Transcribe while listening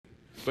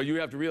But you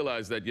have to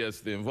realize that, yes,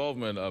 the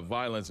involvement of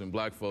violence in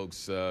black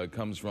folks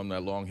comes from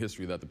that long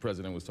history that the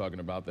president was talking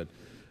about, that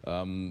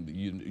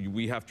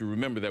we have to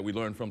remember that we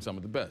learned from some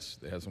of the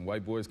best. They had some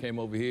white boys came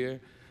over here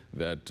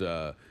that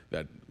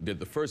did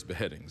the first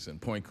beheadings in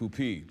Point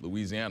Coupee,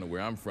 Louisiana,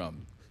 where I'm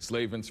from.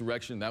 Slave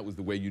insurrection, that was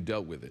the way you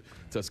dealt with it.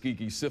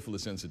 Tuskegee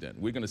syphilis incident.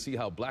 We're going to see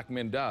how black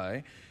men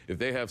die if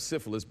they have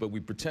syphilis, but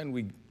we pretend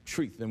we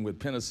treat them with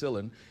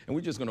penicillin, and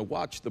we're just going to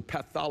watch the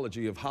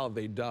pathology of how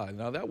they die.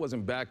 Now, that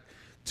wasn't back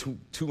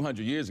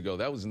 200 years ago.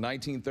 That was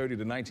 1930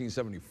 to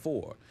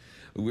 1974.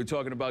 We're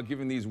talking about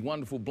giving these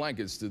wonderful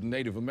blankets to the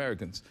Native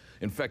Americans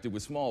infected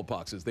with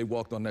smallpox as they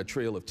walked on that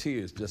trail of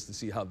tears just to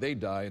see how they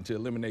die and to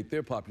eliminate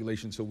their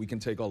population so we can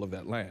take all of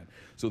that land.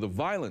 So the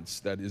violence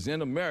that is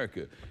in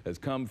America has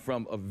come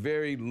from a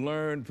very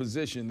learned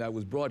position that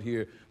was brought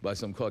here by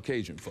some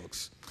Caucasian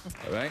folks,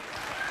 all right?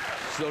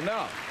 So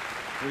now,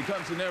 when it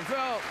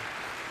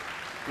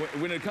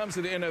comes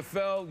to the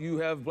NFL, you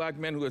have black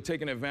men who are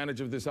taking advantage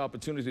of this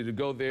opportunity to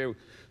go there.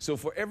 So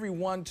for every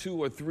 1,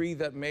 2, or 3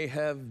 that may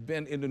have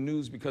been in the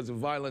news because of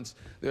violence,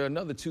 there are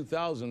another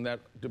 2,000 that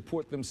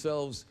deport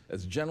themselves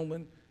as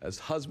gentlemen, as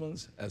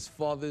husbands, as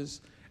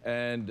fathers,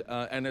 and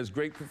as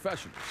great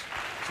professionals.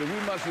 So we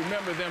must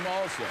remember them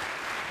also.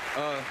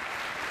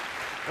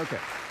 Okay.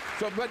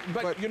 So,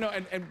 but you know,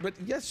 but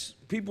yes,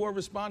 people are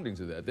responding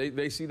to that.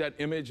 They see that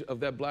image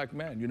of that black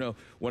man. You know,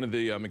 one of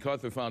the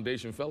MacArthur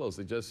Foundation fellows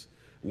that just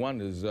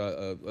won is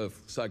a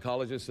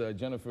psychologist,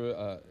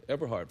 Jennifer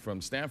Eberhardt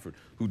from Stanford,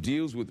 who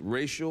deals with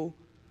racial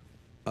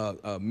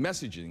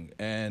messaging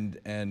and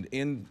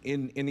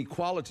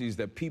inequalities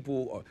that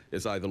people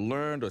is either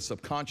learned or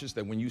subconscious,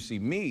 that when you see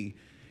me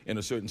in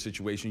a certain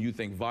situation, you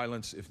think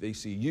violence. If they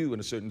see you in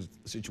a certain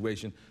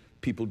situation,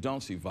 people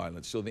don't see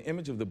violence. So the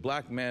image of the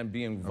black man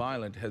being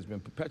violent has been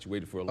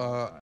perpetuated for a long time.